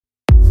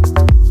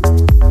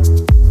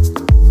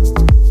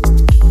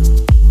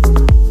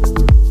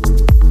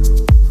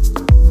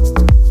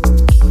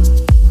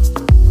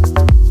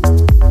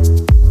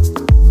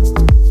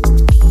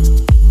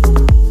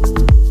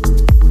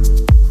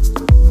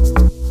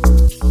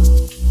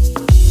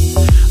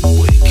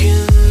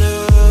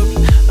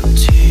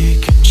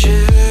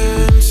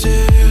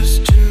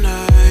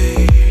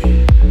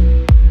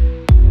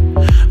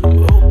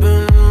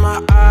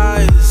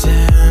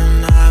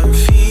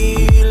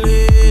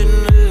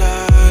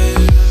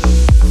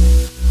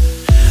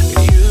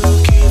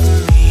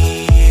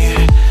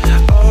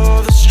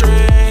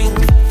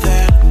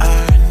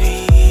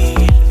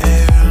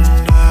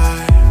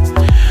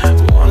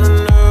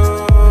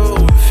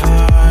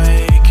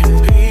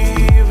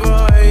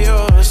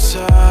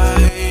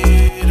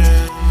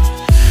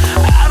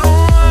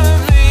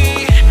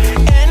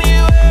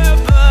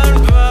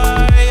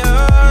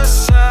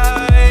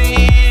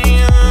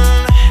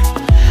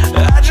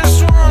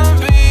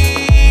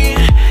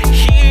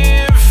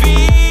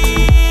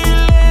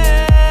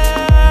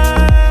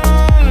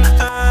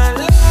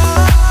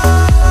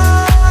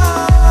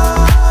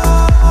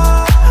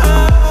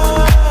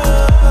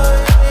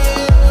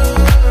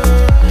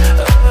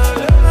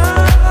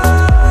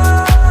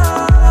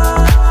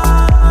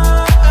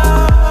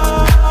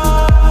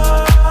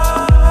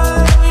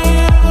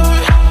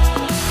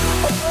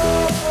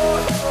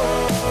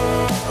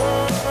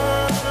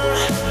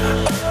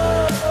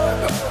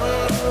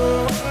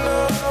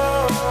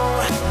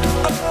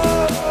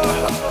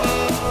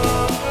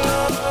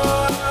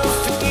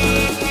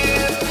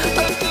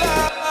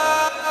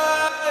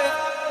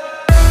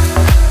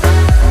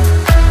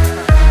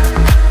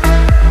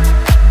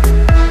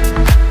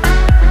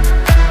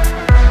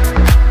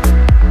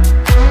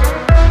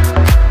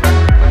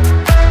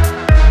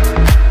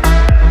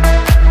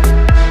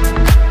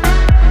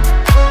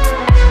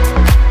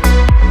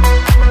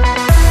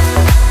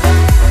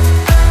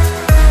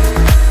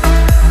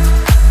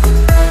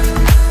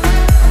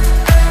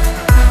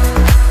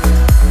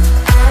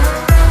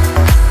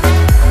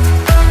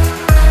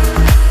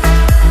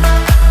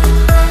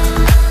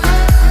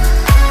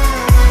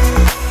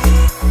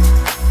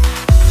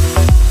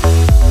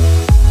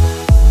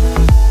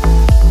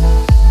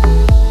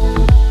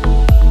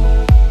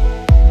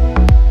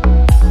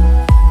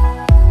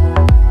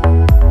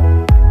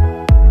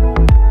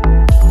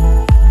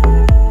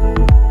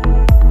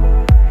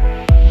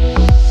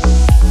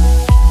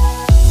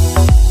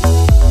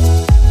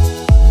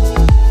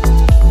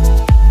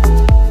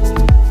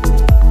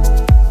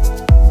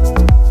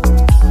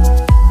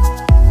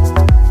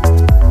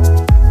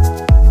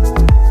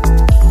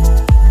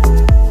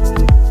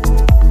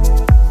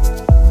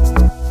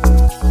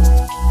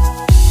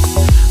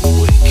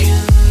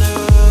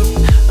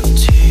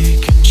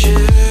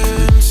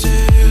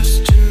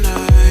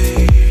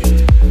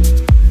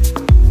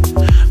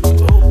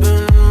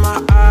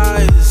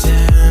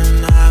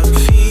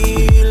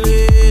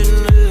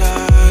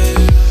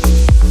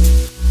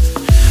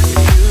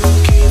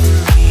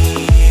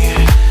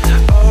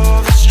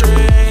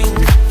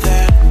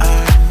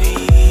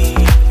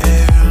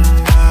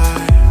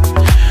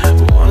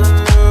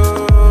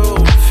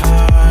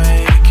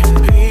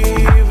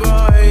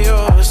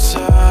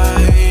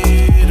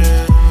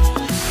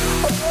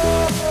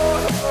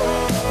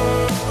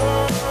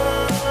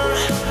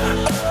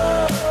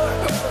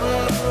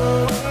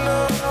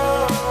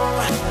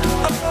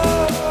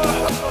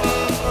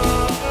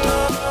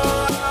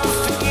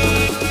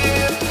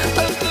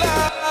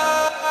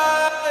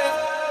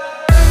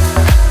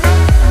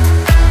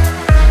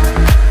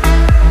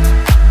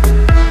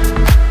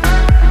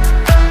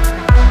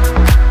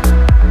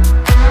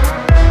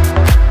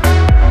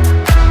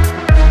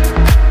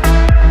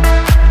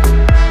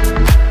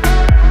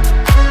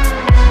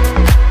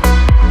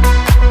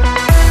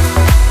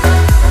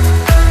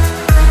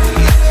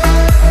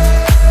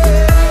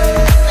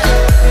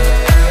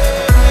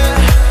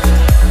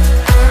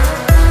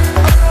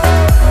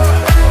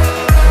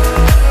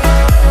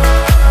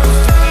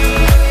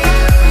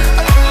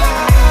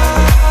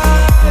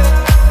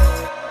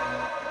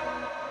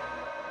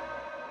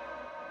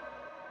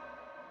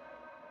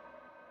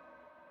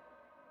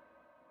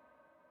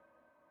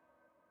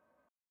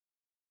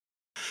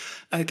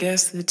I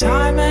guess the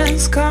time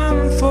has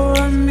come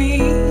for me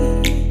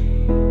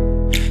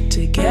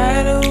to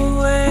get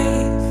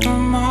away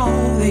from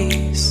all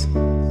these,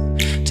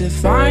 to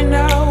find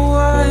out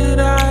what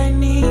I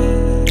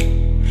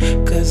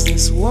need. 'Cause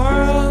this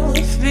world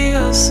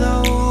feels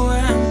so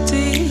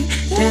empty,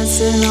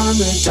 dancing on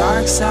the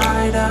dark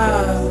side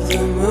of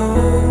the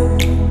moon,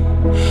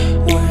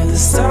 where the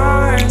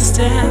stars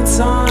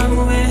dance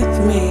on with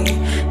me,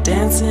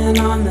 dancing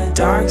on the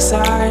dark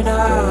side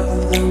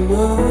of the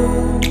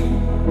moon,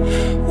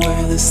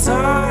 where the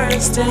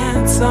stars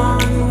dance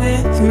on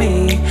with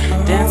me,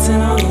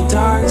 dancing on the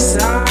dark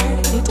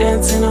side,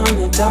 dancing on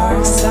the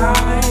dark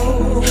side,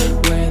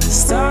 where the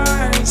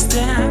stars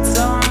dance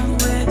on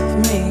with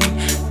me,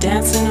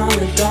 dancing on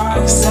the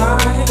dark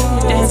side,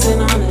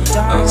 dancing on the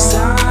dark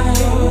side,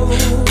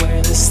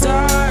 where the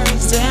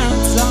stars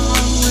dance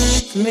on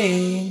with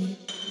me.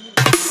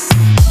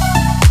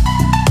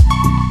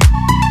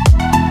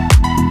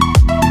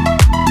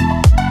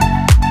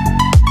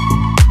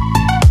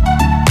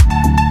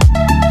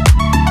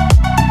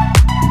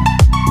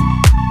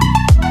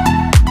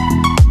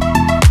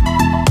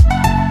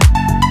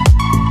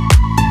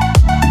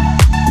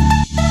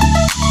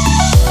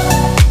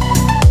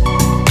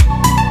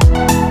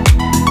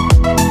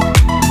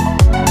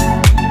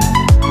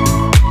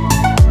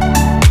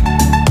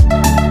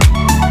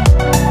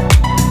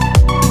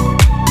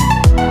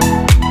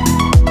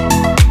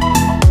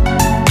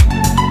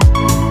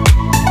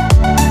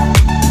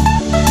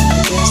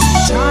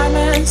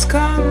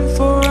 Come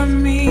for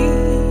me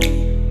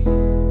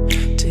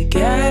to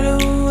get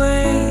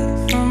away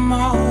from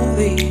all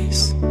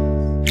these,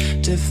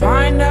 to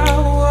find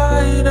out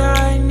what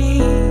I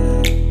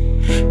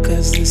need.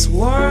 'Cause this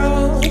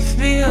world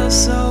feels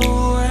so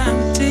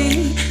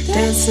empty,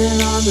 dancing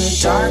on the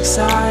dark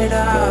side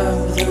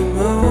of the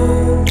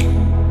moon,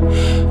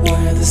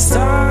 where the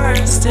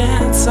stars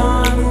dance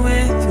on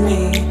with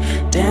me,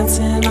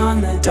 dancing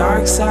on the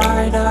dark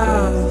side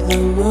of the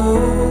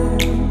moon,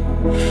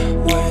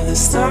 where the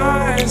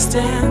stars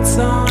dance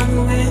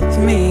on with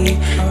me,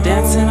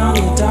 dancing on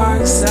the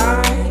dark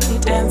side,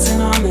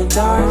 dancing on the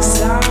dark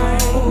side.